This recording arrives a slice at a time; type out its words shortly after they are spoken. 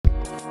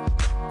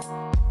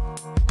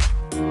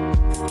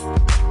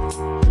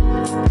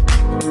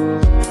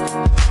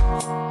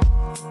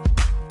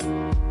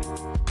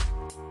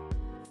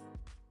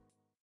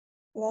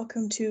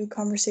welcome to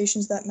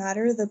Conversations That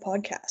Matter, the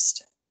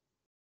podcast.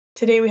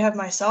 Today we have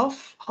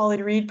myself,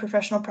 Holly Reed,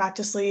 Professional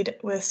Practice Lead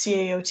with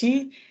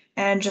CAOT,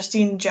 and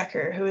Justine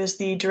Jecker, who is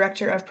the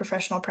Director of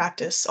Professional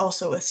Practice,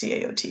 also with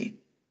CAOT.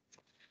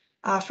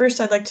 First,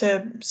 I'd like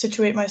to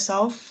situate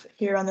myself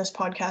here on this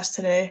podcast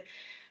today.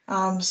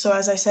 So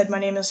as I said, my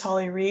name is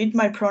Holly Reed.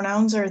 My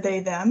pronouns are they,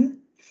 them.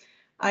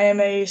 I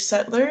am a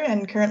settler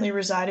and currently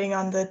residing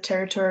on the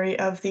territory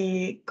of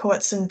the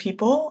Coetson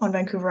people on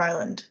Vancouver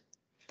Island.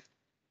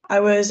 I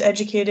was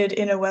educated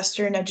in a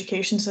Western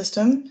education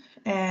system,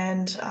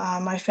 and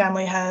my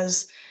family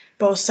has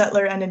both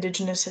settler and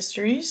Indigenous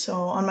history. So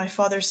on my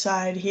father's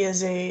side, he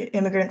is an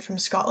immigrant from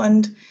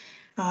Scotland.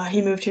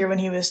 He moved here when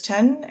he was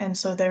 10, and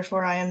so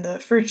therefore I am the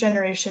first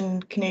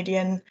generation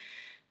Canadian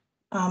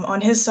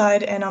on his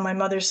side, and on my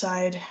mother's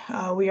side,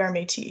 we are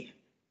Métis.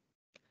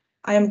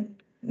 I am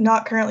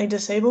not currently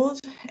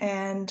disabled,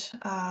 and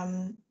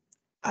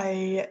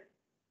I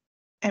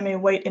am a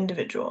white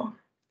individual.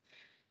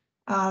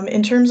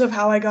 In terms of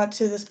how I got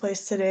to this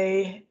place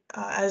today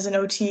as an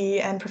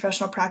OT and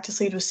professional practice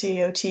lead with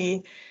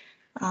CAOT,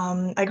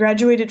 I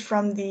graduated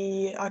from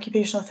the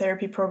occupational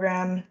therapy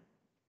program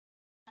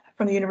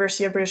from the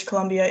University of British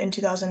Columbia in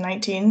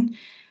 2019,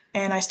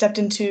 and I stepped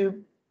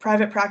into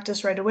private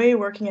practice right away,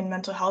 working in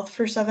mental health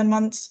for 7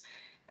 months.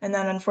 And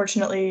then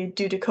unfortunately,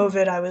 due to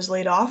COVID, I was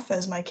laid off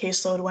as my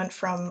caseload went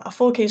from a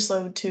full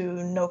caseload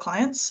to no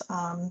clients.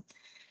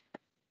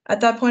 At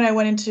that point, I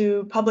went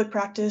into public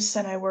practice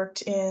and I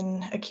worked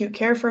in acute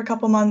care for a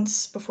couple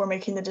months before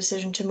making the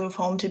decision to move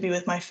home to be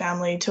with my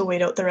family to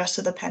wait out the rest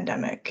of the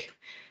pandemic.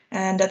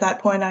 And at that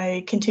point,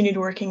 I continued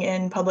working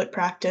in public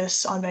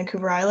practice on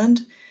Vancouver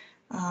Island,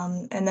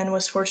 and then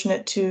was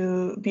fortunate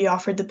to be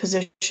offered the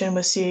position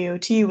with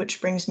CAOT,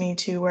 which brings me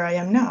to where I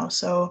am now.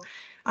 So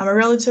I'm a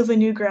relatively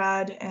new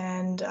grad,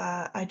 and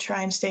I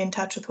try and stay in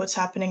touch with what's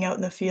happening out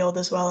in the field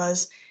as well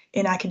as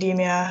in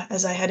academia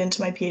as I head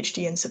into my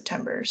PhD in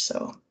September.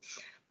 So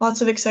lots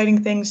of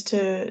exciting things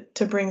to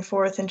bring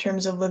forth in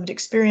terms of lived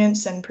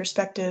experience and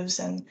perspectives,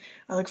 and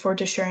I look forward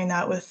to sharing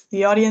that with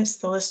the audience,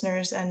 the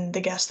listeners, and the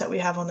guests that we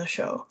have on the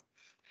show.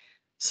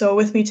 So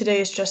with me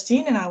today is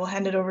Justine, and I will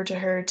hand it over to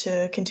her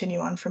to continue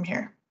on from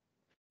here.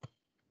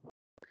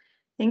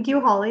 Thank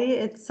you, Holly.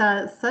 It's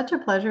such a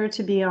pleasure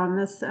to be on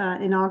this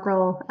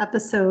inaugural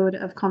episode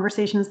of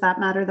Conversations That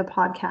Matter, the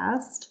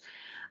podcast.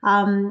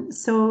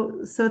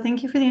 So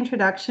thank you for the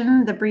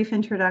introduction, the brief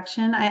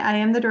introduction. I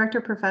am the Director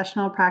of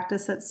Professional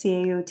Practice at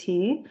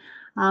CAOT,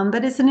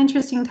 but it's an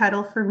interesting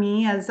title for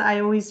me as I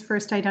always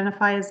first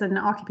identify as an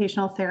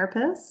occupational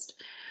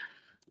therapist.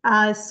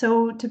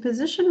 So to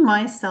position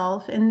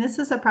myself, and this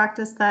is a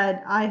practice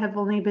that I have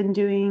only been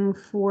doing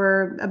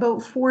for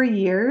about 4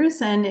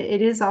 years, and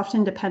it is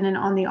often dependent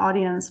on the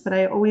audience, but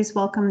I always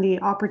welcome the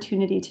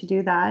opportunity to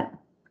do that,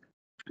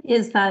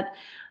 is that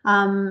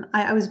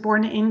I was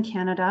born in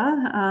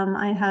Canada.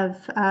 I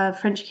have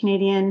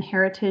French-Canadian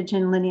heritage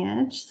and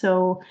lineage.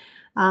 So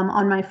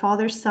on my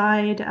father's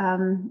side,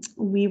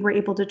 we were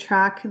able to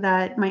track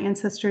that my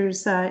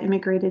ancestors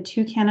immigrated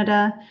to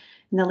Canada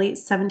in the late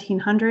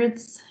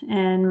 1700s.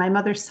 And my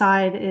mother's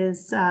side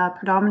is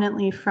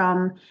predominantly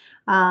from,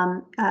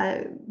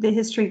 the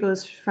history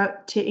goes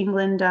to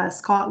England,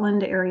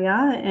 Scotland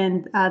area,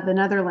 and the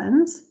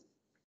Netherlands.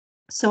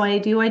 So I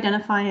do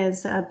identify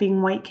as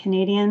being white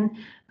Canadian,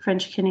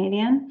 French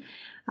Canadian,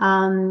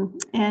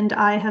 and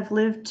I have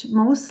lived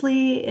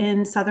mostly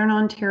in Southern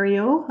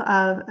Ontario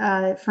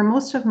for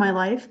most of my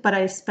life, but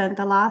I spent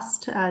the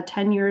last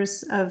 10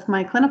 years of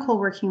my clinical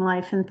working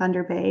life in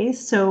Thunder Bay.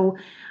 So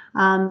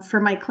for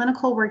my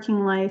clinical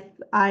working life,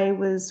 I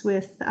was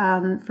with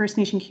First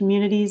Nation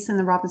communities in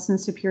the Robinson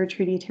Superior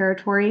Treaty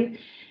Territory.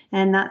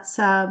 And that's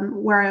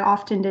where I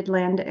often did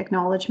land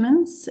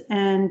acknowledgements.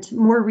 And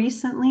more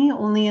recently,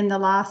 only in the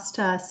last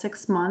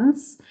 6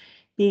 months,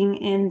 being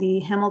in the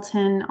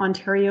Hamilton,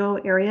 Ontario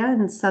area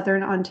in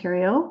Southern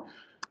Ontario,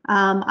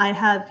 I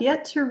have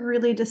yet to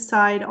really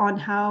decide on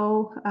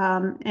how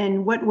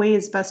and what way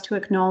is best to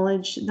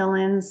acknowledge the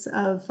lands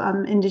of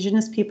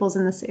Indigenous peoples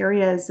in this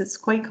area, as it's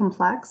quite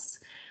complex.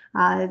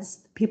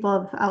 It's people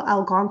of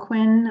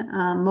Algonquin,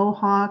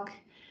 Mohawk,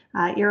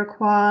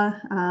 Iroquois,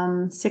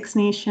 Six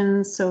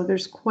Nations. So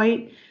there's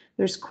quite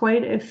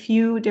a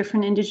few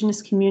different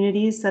Indigenous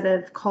communities that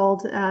have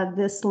called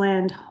this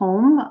land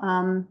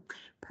home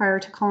prior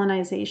to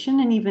colonization,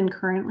 and even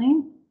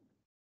currently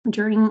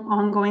during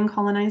ongoing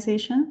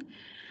colonization.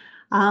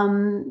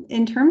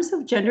 In terms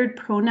of gendered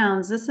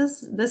pronouns, this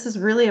is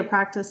really a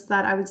practice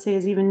that I would say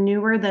is even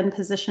newer than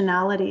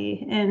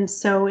positionality, and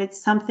so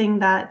it's something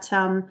that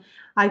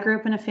I grew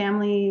up in a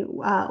family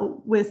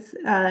with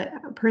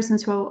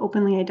persons who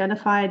openly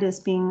identified as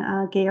being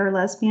gay or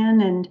lesbian,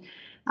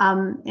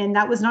 and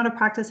that was not a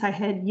practice I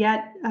had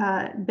yet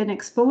been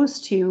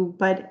exposed to,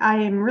 but I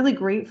am really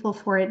grateful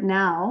for it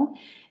now.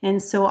 And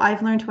so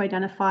I've learned to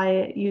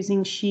identify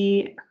using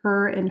she,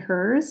 her, and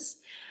hers.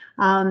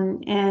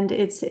 And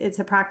it's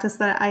a practice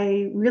that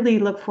I really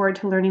look forward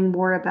to learning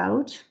more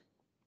about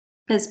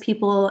as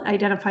people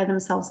identify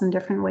themselves in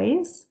different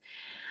ways.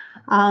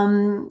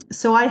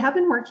 So I have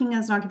been working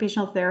as an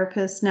occupational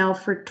therapist now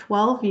for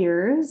 12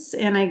 years,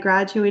 and I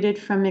graduated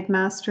from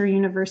McMaster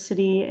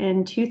University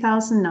in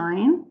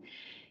 2009.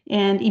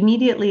 And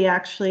immediately,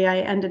 actually, I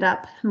ended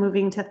up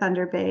moving to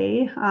Thunder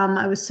Bay.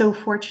 I was so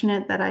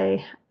fortunate that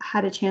I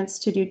had a chance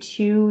to do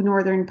 2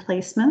 northern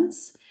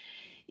placements,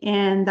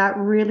 and that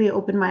really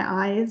opened my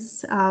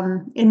eyes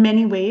in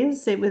many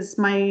ways. It was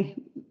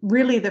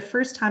really the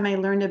first time I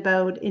learned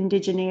about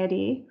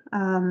indigeneity,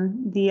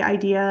 the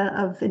idea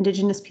of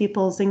Indigenous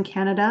peoples in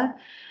Canada.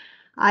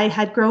 I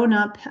had grown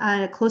up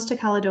close to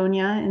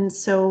Caledonia, and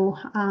so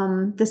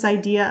this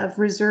idea of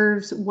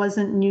reserves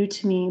wasn't new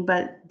to me,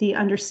 but the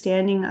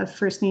understanding of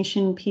First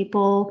Nation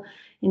people,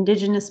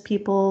 Indigenous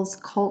peoples,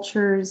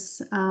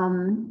 cultures,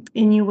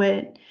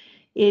 Inuit,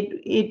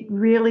 it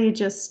really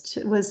just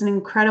was an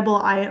incredible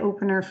eye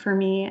opener for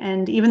me.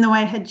 And even though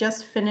I had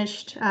just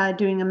finished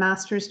doing a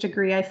master's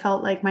degree, I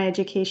felt like my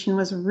education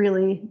was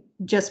really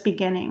just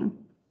beginning.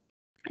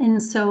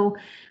 And so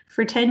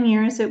for 10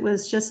 years, it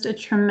was just a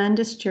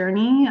tremendous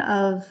journey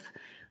of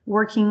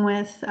working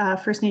with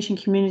First Nation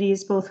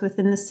communities, both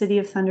within the city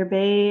of Thunder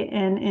Bay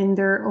and in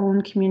their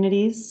own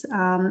communities,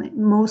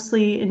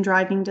 mostly in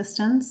driving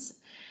distance,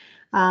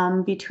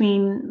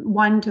 between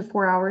 1 to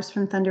 4 hours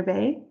from Thunder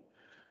Bay.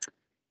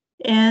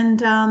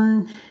 And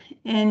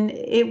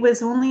it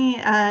was only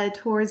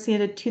towards the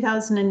end of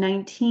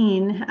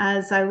 2019,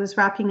 as I was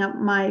wrapping up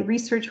my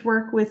research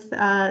work with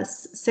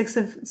six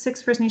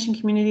First Nation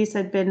communities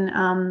I'd been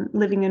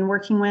living and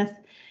working with,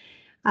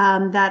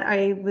 that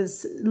I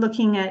was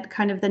looking at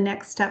kind of the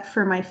next step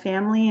for my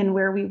family and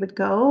where we would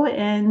go.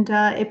 And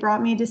it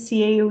brought me to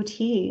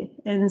CAOT.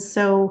 And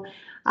so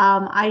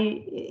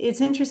it's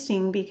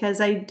interesting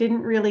because I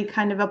didn't really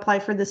kind of apply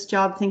for this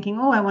job thinking,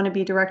 oh, I want to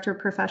be director of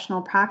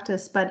professional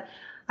practice, but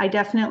I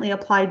definitely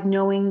applied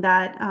knowing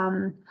that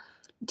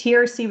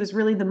TRC was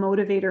really the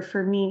motivator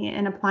for me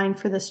in applying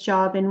for this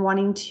job and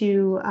wanting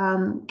to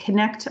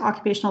connect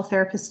occupational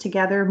therapists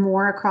together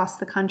more across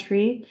the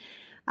country,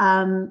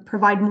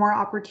 provide more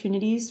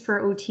opportunities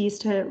for OTs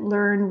to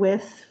learn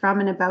with, from,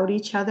 and about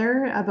each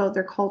other, about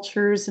their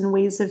cultures and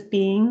ways of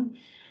being,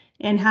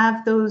 and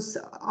have those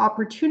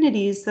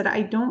opportunities that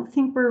I don't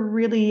think were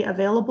really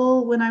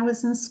available when I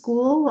was in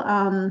school.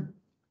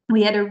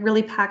 We had a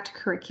really packed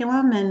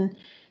curriculum, and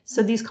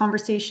so these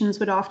conversations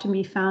would often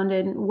be found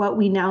in what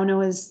we now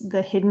know as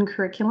the hidden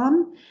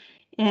curriculum.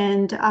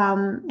 And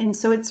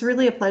so it's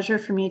really a pleasure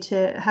for me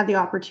to have the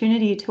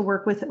opportunity to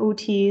work with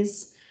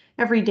OTs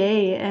every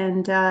day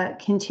and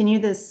continue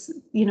this,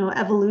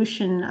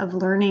 evolution of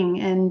learning.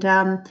 And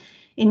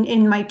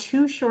in my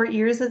 2 short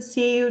years at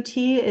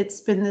CAOT, it's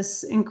been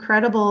this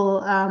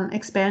incredible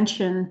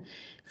expansion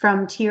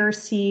from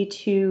TRC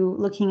to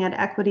looking at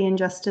equity and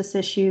justice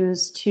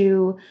issues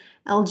to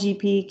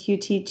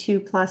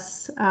LGBTQ2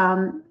 plus,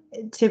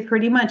 to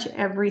pretty much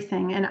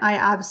everything. And I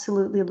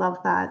absolutely love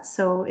that.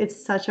 So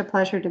it's such a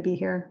pleasure to be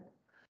here.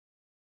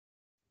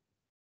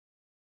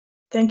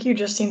 Thank you,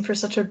 Justine, for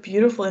such a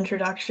beautiful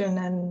introduction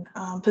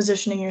and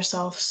positioning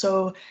yourself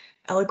so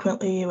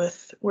eloquently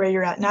with where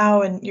you're at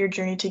now and your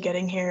journey to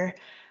getting here.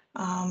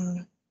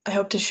 I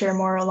hope to share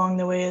more along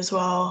the way as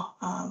well,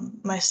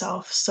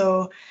 myself.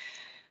 So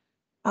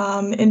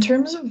in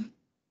terms of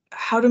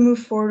how to move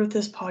forward with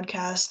this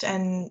podcast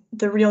and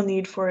the real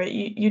need for it,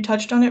 you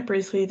touched on it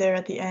briefly there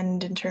at the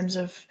end in terms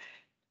of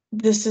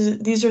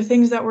these are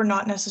things that were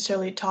not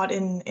necessarily taught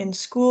in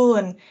school,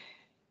 and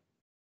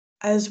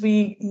as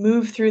we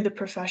move through the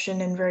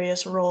profession in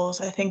various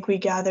roles, I think we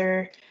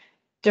gather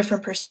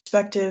different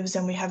perspectives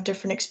and we have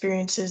different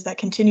experiences that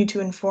continue to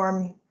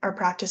inform our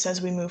practice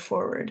as we move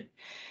forward.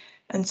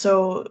 And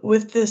so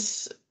with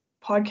this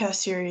podcast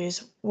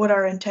series, what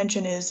our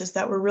intention is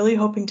that we're really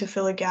hoping to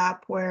fill a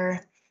gap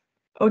where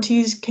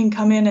OTs can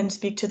come in and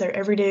speak to their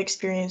everyday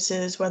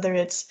experiences, whether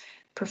it's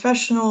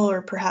professional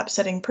or perhaps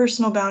setting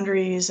personal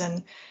boundaries,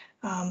 and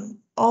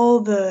all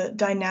the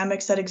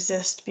dynamics that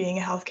exist being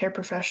a healthcare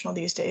professional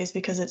these days,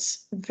 because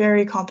it's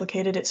very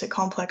complicated. It's a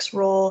complex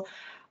role.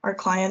 Our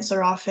clients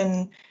are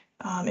often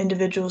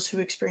individuals who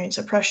experience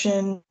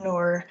oppression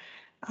or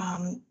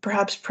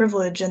perhaps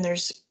privilege, and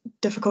there's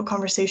difficult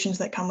conversations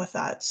that come with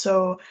that.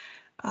 So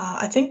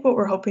I think what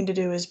we're hoping to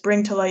do is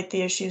bring to light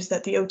the issues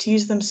that the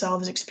OTs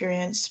themselves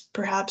experience,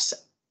 perhaps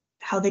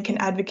how they can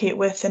advocate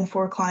with and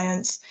for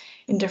clients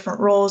in different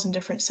roles and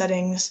different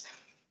settings.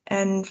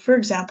 And for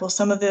example,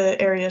 some of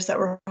the areas that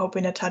we're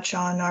hoping to touch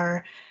on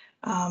are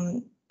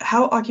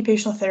how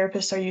occupational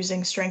therapists are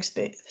using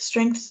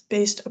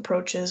strengths-based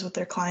approaches with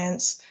their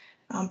clients,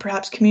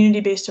 perhaps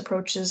community-based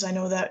approaches. I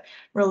know that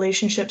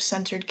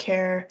relationship-centered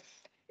care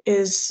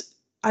is,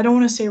 I don't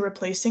want to say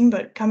replacing,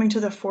 but coming to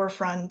the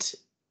forefront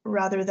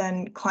rather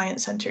than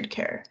client-centered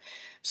care.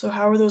 So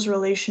how are those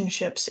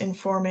relationships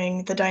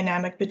informing the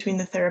dynamic between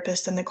the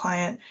therapist and the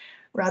client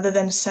rather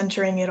than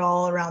centering it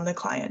all around the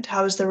client?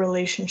 How is the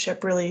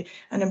relationship really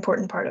an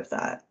important part of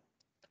that?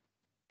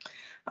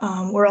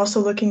 We're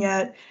also looking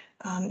at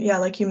Yeah,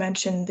 like you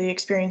mentioned, the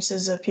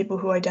experiences of people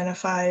who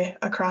identify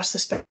across the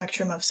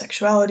spectrum of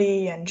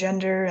sexuality and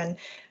gender and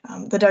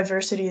the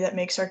diversity that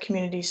makes our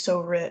community so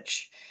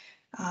rich.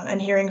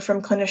 And hearing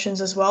from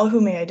clinicians as well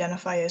who may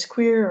identify as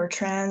queer or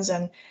trans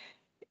and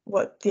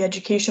what the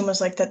education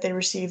was like that they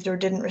received or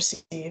didn't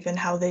receive and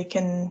how they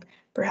can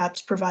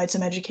perhaps provide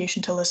some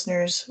education to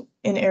listeners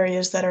in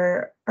areas that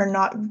are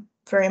not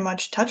very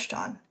much touched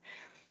on.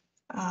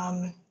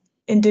 Um,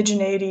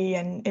 Indigeneity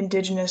and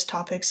Indigenous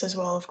topics as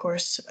well, of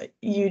course.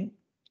 You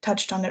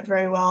touched on it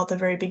very well at the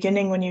very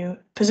beginning when you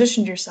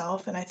positioned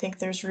yourself, and I think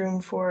there's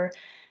room for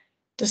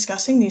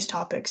discussing these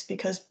topics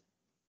because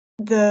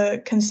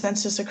the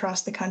consensus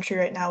across the country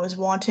right now is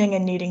wanting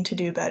and needing to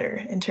do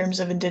better in terms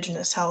of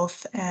Indigenous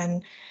health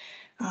and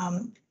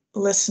um,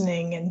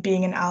 listening and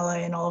being an ally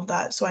and all of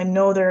that. So I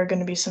know there are going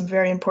to be some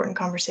very important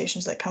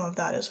conversations that come of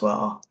that as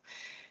well.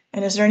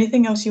 And is there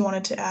anything else you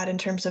wanted to add in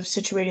terms of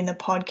situating the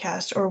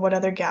podcast or what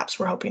other gaps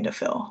we're hoping to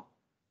fill?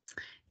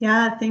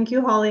 Yeah, thank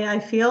you, Holly. I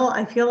feel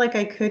like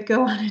I could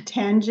go on a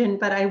tangent,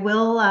 but I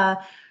will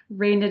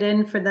rein it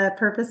in for the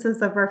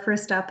purposes of our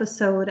first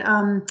episode.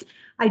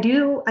 I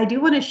do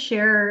want to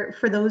share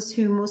for those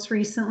who most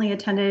recently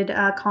attended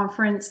a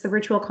conference, the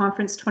virtual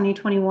conference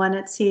 2021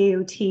 at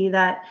CAOT,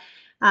 that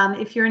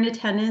if you're in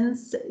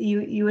attendance,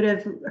 you would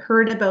have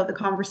heard about the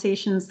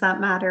conversations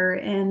that matter,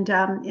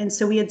 and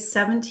so we had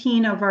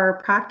 17 of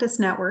our practice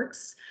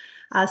networks.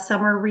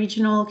 Some are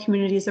regional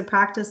communities of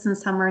practice and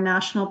some are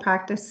national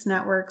practice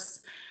networks.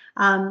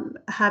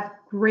 Have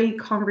great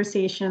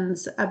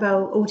conversations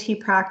about OT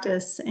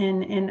practice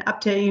in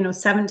up to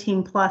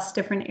 17 plus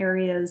different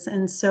areas.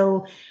 And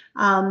so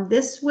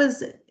this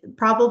was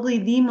probably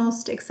the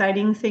most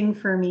exciting thing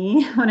for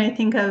me when I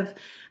think of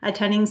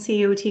attending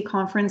CAOT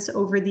conference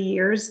over the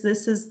years.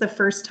 This is the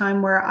first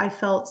time where I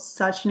felt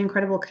such an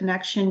incredible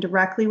connection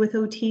directly with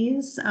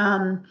OTs.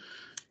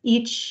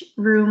 Each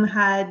room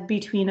had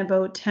between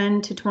about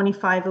 10 to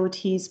 25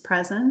 OTs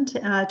present,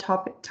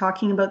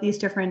 talking about these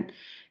different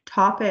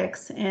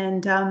topics.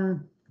 And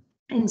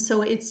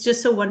so it's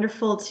just so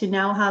wonderful to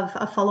now have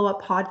a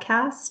follow-up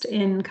podcast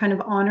in kind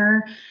of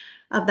honor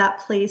of that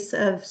place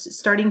of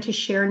starting to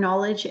share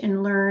knowledge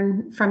and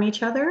learn from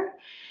each other.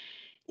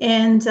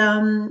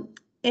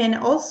 And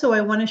also,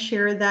 I want to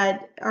share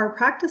that our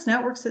practice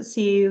networks at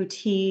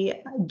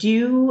CAOT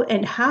do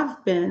and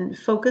have been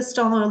focused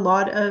on a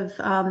lot of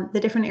the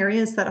different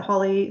areas that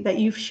Holly, that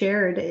you've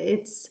shared.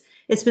 It's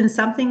been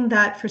something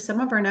that for some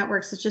of our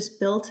networks is just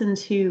built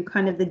into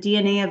kind of the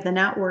DNA of the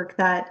network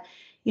that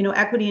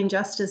equity and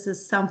justice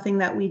is something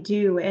that we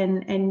do,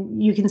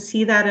 and you can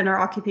see that in our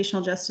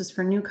occupational justice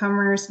for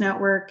newcomers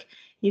network.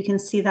 You can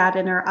see that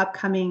in our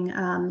upcoming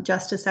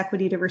Justice,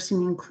 Equity, Diversity,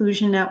 and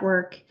Inclusion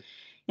network.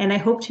 And I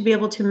hope to be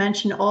able to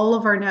mention all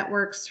of our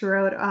networks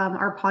throughout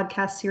our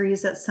podcast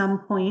series at some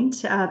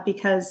point,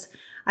 because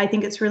I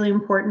think it's really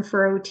important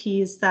for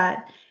OTs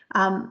that,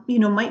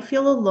 might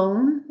feel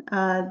alone,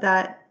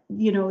 that,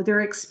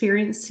 they're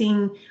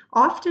experiencing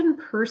often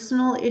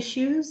personal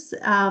issues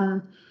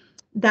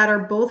that are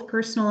both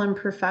personal and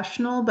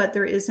professional, but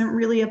there isn't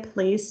really a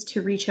place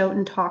to reach out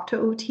and talk to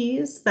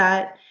OTs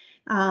that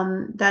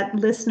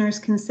listeners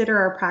consider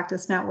our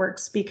practice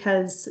networks,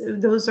 because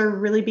those are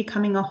really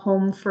becoming a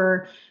home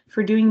for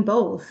doing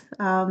both,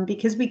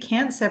 because we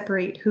can't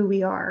separate who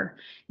we are.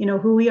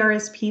 Who we are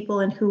as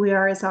people and who we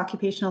are as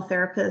occupational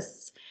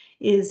therapists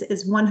is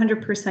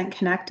 100%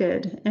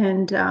 connected.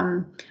 And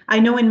I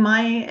know in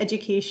my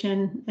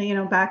education,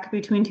 back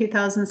between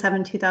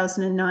 2007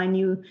 2009,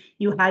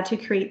 you had to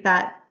create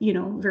that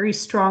very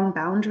strong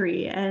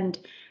boundary. And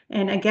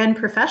again,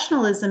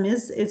 professionalism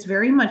is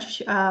very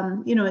much,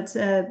 it's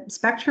a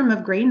spectrum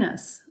of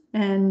grayness.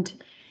 And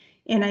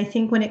I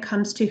think when it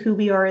comes to who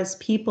we are as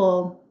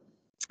people,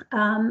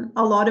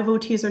 a lot of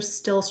OTs are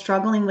still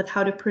struggling with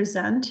how to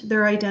present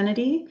their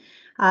identity.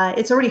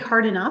 It's already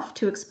hard enough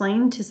to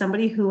explain to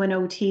somebody what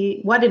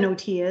an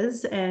OT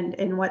is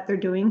and what they're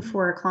doing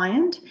for a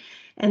client.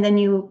 And then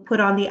you put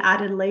on the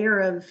added layer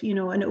of,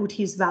 an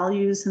OT's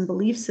values and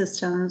belief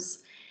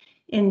systems.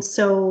 And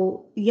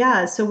so,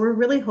 so we're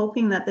really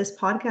hoping that this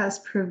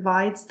podcast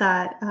provides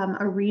that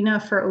arena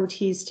for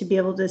OTs to be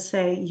able to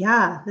say,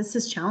 yeah, this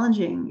is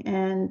challenging.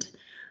 And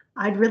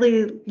I'd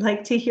really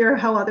like to hear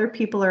how other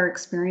people are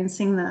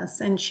experiencing this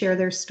and share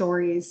their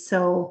stories.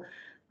 So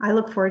I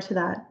look forward to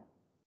that.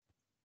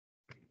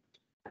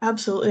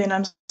 Absolutely, and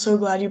I'm so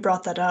glad you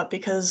brought that up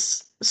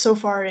because so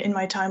far in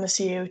my time with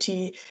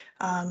CAOT,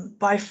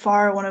 by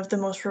far one of the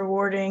most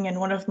rewarding and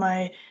one of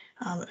my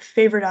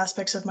favorite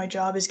aspects of my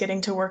job is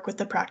getting to work with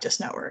the practice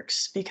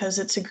networks because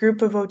it's a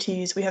group of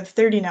OTs. We have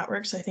 30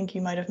 networks, I think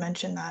you might have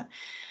mentioned that,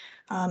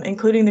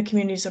 including the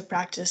communities of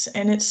practice.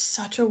 And it's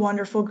such a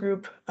wonderful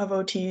group of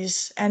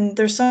OTs, and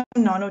there's some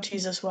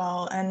non-OTs as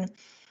well. And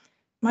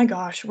my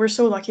gosh, we're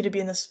so lucky to be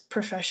in this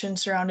profession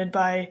surrounded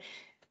by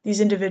these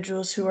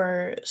individuals who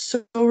are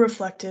so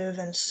reflective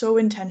and so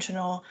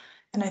intentional.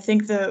 And I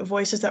think the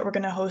voices that we're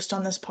going to host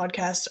on this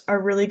podcast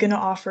are really going to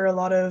offer a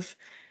lot of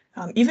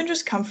even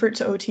just comfort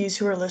to OTs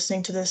who are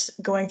listening to this,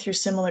 going through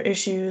similar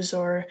issues,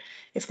 or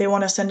if they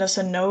want to send us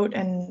a note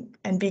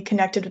and be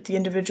connected with the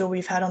individual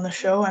we've had on the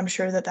show, I'm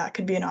sure that that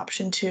could be an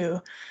option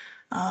too.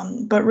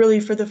 But really,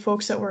 for the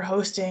folks that we're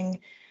hosting,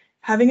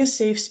 having a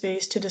safe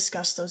space to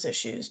discuss those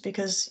issues,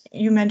 because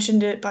you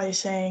mentioned it by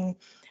saying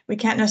we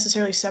can't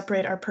necessarily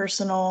separate our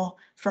personal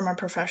from our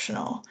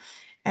professional.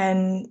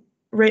 And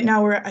right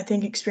now, we're, I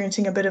think,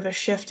 experiencing a bit of a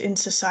shift in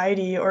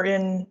society or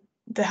in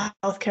the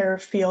healthcare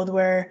field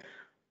where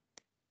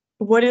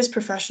what is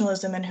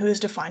professionalism and who is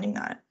defining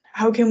that?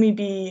 How can we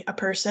be a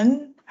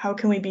person? How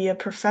can we be a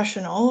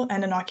professional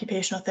and an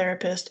occupational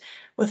therapist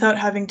without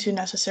having to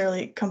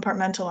necessarily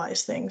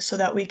compartmentalize things so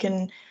that we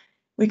can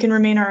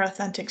remain our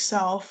authentic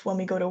self when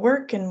we go to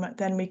work, and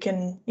then we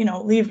can,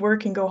 leave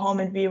work and go home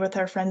and be with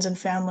our friends and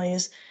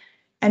families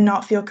and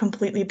not feel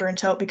completely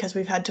burnt out because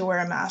we've had to wear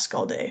a mask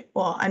all day.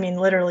 Well, I mean,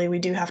 literally, we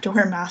do have to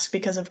wear masks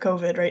because of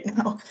COVID right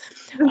now.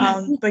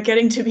 But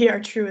getting to be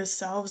our truest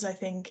selves, I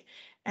think,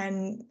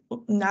 and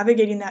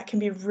navigating that can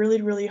be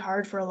really, really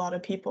hard for a lot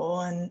of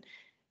people. And,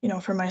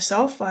 for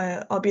myself,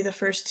 I'll be the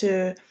first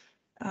to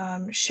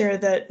share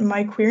that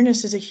my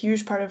queerness is a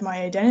huge part of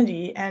my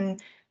identity.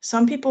 And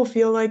some people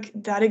feel like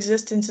that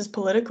existence is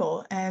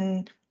political.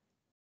 And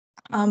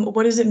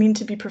what does it mean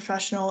to be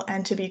professional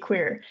and to be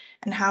queer?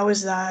 And how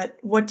is that?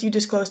 What do you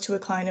disclose to a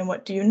client and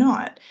what do you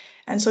not?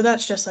 And so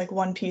that's just like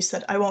one piece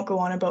that I won't go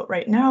on about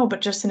right now,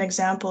 but just an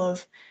example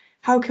of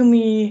how can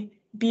we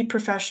be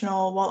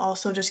professional while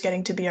also just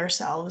getting to be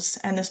ourselves.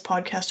 And this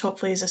podcast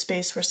hopefully is a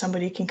space where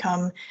somebody can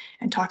come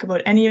and talk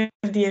about any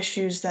of the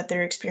issues that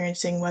they're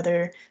experiencing,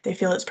 whether they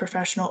feel it's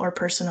professional or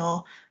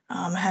personal,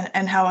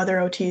 and how other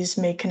OTs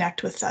may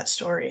connect with that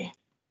story.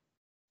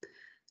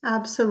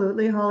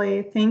 Absolutely,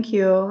 Holly. Thank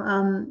you.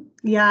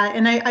 Yeah,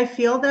 and I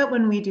feel that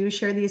when we do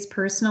share these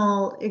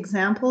personal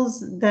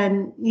examples,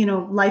 then,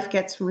 life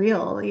gets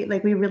real.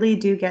 Like we really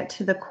do get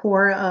to the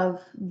core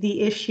of the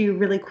issue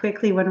really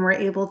quickly when we're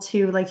able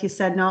to, like you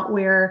said, not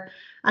wear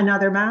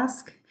another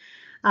mask.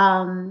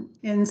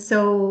 And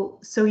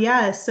so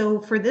yeah, so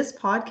for this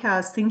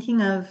podcast,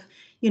 thinking of,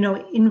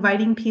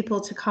 inviting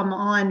people to come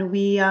on,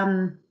 we,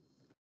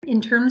 in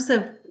terms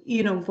of,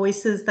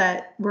 voices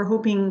that we're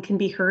hoping can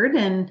be heard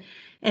and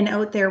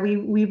out there,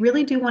 we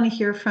really do want to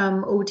hear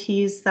from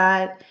OTs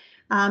that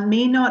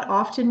may not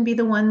often be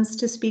the ones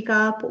to speak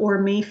up, or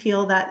may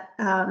feel that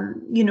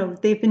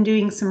they've been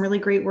doing some really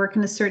great work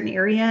in a certain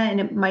area and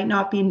it might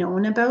not be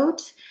known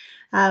about.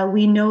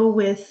 We know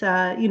with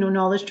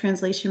knowledge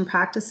translation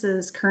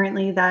practices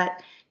currently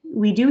that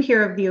we do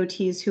hear of the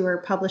OTs who are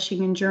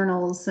publishing in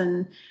journals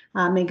and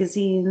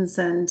magazines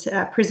and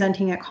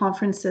presenting at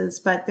conferences,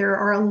 but there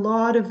are a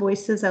lot of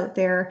voices out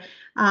there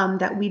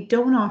that we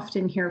don't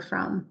often hear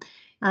from.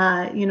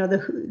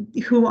 The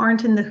who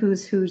aren't in the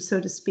who's who,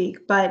 so to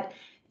speak. But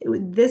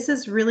this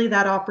is really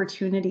that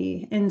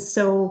opportunity. And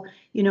so,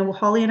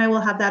 Holly and I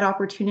will have that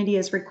opportunity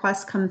as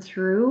requests come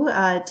through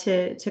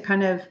to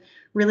kind of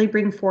really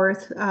bring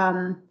forth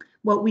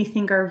what we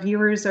think our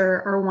viewers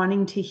are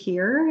wanting to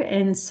hear.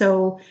 And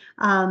so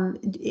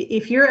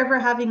if you're ever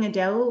having a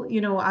doubt,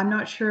 I'm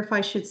not sure if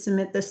I should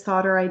submit this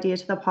thought or idea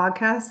to the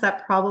podcast,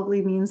 that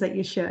probably means that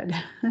you should.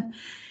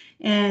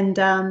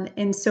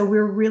 And so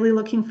we're really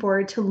looking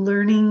forward to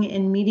learning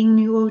and meeting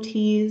new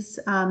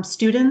OTs,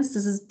 students.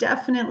 This is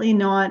definitely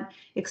not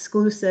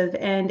exclusive,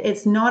 and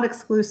it's not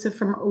exclusive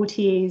from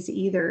OTAs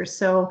either.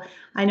 So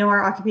I know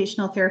our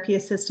occupational therapy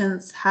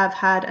assistants have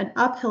had an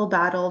uphill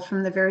battle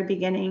from the very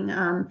beginning,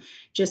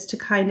 just to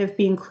kind of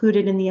be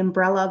included in the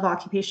umbrella of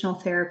occupational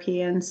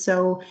therapy. And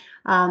so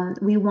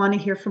we want to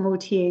hear from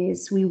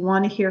OTAs. We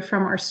want to hear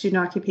from our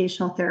student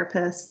occupational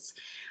therapists.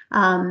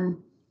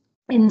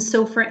 And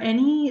so for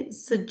any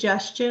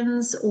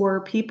suggestions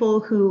or people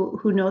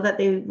who know that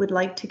they would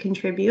like to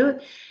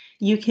contribute,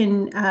 you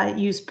can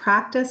use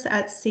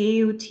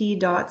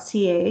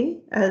practice@caut.ca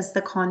as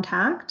the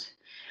contact.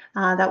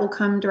 That will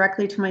come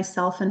directly to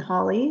myself and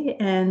Holly,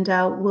 and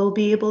we'll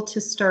be able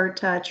to start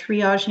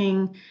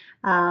triaging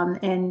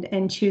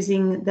and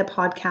choosing the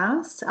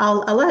podcast.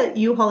 I'll let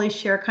you, Holly,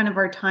 share kind of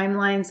our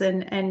timelines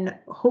and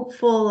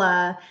hopeful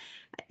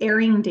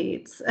airing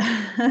dates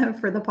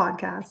for the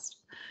podcast.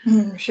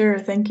 Sure,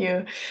 thank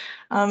you.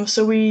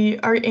 So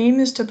our aim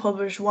is to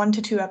publish 1 to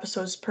 2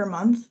 episodes per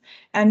month,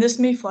 and this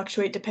may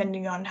fluctuate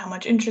depending on how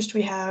much interest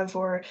we have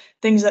or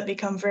things that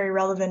become very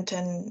relevant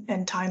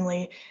and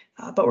timely.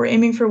 But we're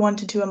aiming for 1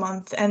 to 2 a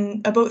month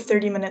and about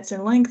 30 minutes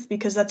in length,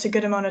 because that's a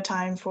good amount of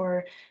time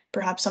for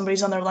perhaps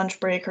somebody's on their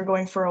lunch break or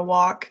going for a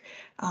walk.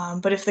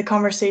 But if the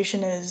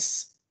conversation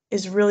is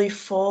really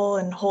full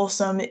and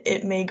wholesome,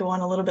 it may go on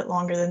a little bit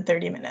longer than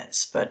 30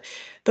 minutes. But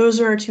those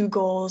are our two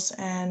goals,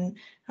 and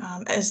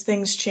as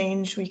things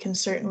change, we can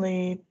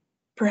certainly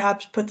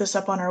perhaps put this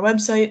up on our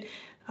website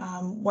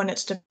when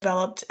it's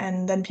developed,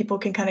 and then people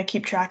can kind of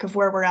keep track of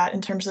where we're at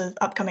in terms of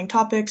upcoming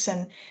topics,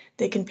 and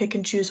they can pick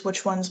and choose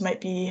which ones might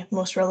be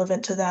most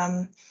relevant to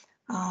them.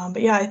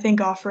 But yeah, I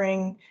think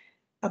offering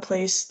a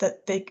place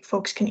that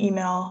folks can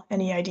email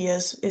any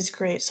ideas is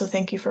great. So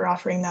thank you for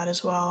offering that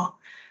as well.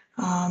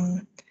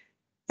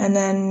 And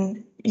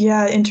then,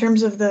 yeah, in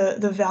terms of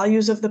the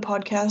values of the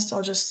podcast,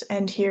 I'll just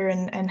end here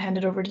and hand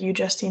it over to you,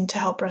 Justine, to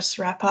help us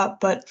wrap up.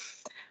 But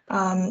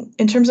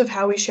in terms of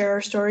how we share our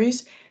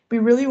stories, we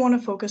really want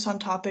to focus on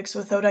topics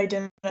without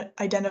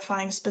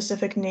identifying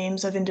specific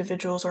names of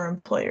individuals or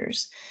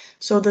employers.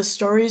 So the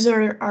stories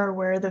are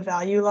where the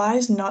value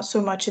lies, not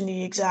so much in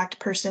the exact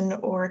person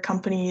or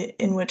company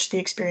in which the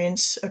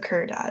experience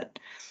occurred at.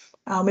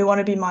 We want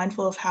to be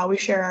mindful of how we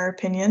share our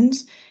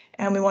opinions,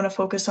 and we want to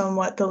focus on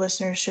what the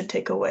listeners should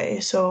take away.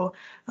 So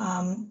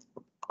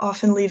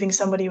often leaving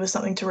somebody with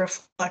something to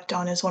reflect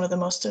on is one of the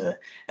most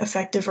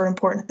effective or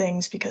important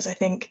things, because I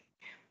think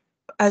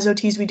as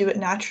OTs, we do it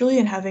naturally,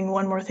 and having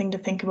one more thing to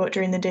think about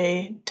during the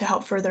day to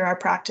help further our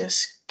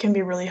practice can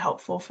be really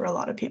helpful for a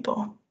lot of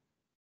people.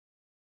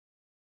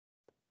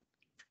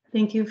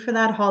 Thank you for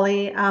that,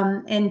 Holly.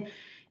 And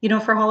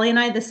for Holly and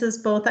I, this is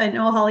both. I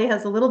know Holly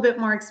has a little bit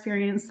more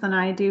experience than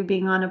I do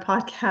being on a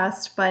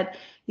podcast, but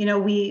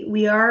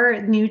we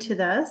are new to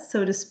this,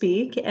 so to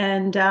speak,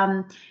 and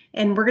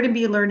we're going to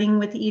be learning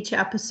with each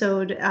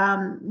episode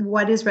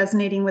what is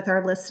resonating with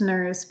our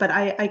listeners. But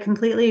I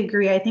completely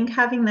agree. I think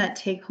having that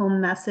take-home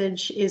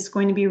message is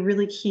going to be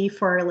really key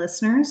for our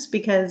listeners,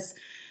 because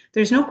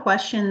there's no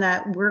question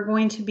that we're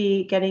going to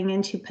be getting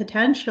into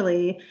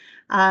potentially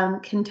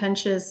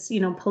contentious,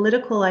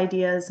 political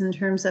ideas in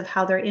terms of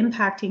how they're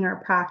impacting our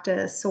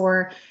practice,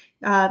 or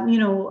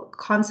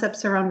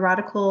concepts around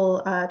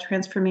radical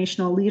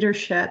transformational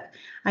leadership.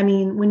 I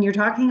mean, when you're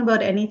talking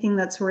about anything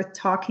that's worth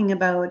talking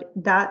about,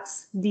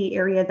 that's the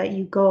area that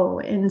you go.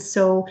 And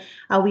so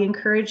we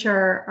encourage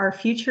our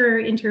future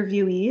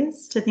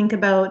interviewees to think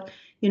about,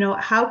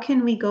 how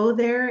can we go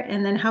there,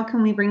 and then how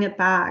can we bring it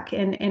back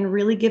and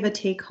really give a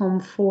take home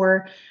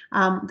for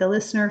the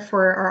listener,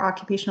 for our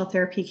occupational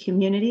therapy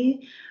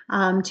community,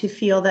 to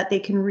feel that they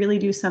can really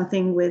do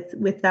something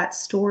with that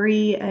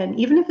story, and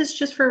even if it's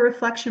just for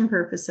reflection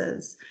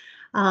purposes.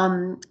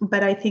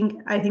 But I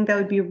think that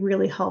would be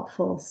really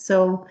helpful.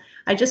 So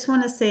I just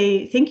want to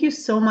say thank you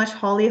so much,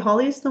 Holly.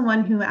 Holly's the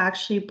one who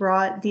actually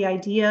brought the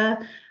idea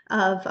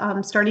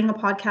of starting a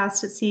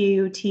podcast at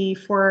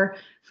CAUT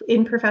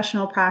in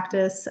professional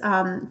practice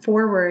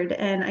forward.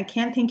 And I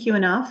can't thank you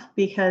enough,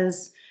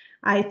 because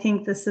I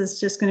think this is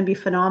just going to be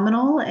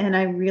phenomenal, and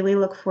I really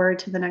look forward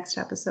to the next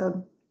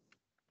episode.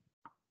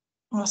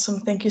 Awesome.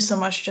 Thank you so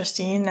much,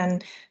 Justine.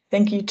 And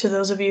thank you to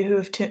those of you who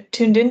have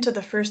tuned into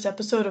the first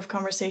episode of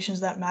Conversations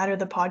That Matter,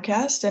 the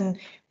podcast. And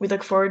we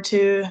look forward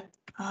to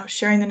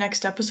sharing the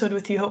next episode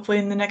with you, hopefully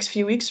in the next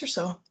few weeks or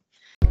so.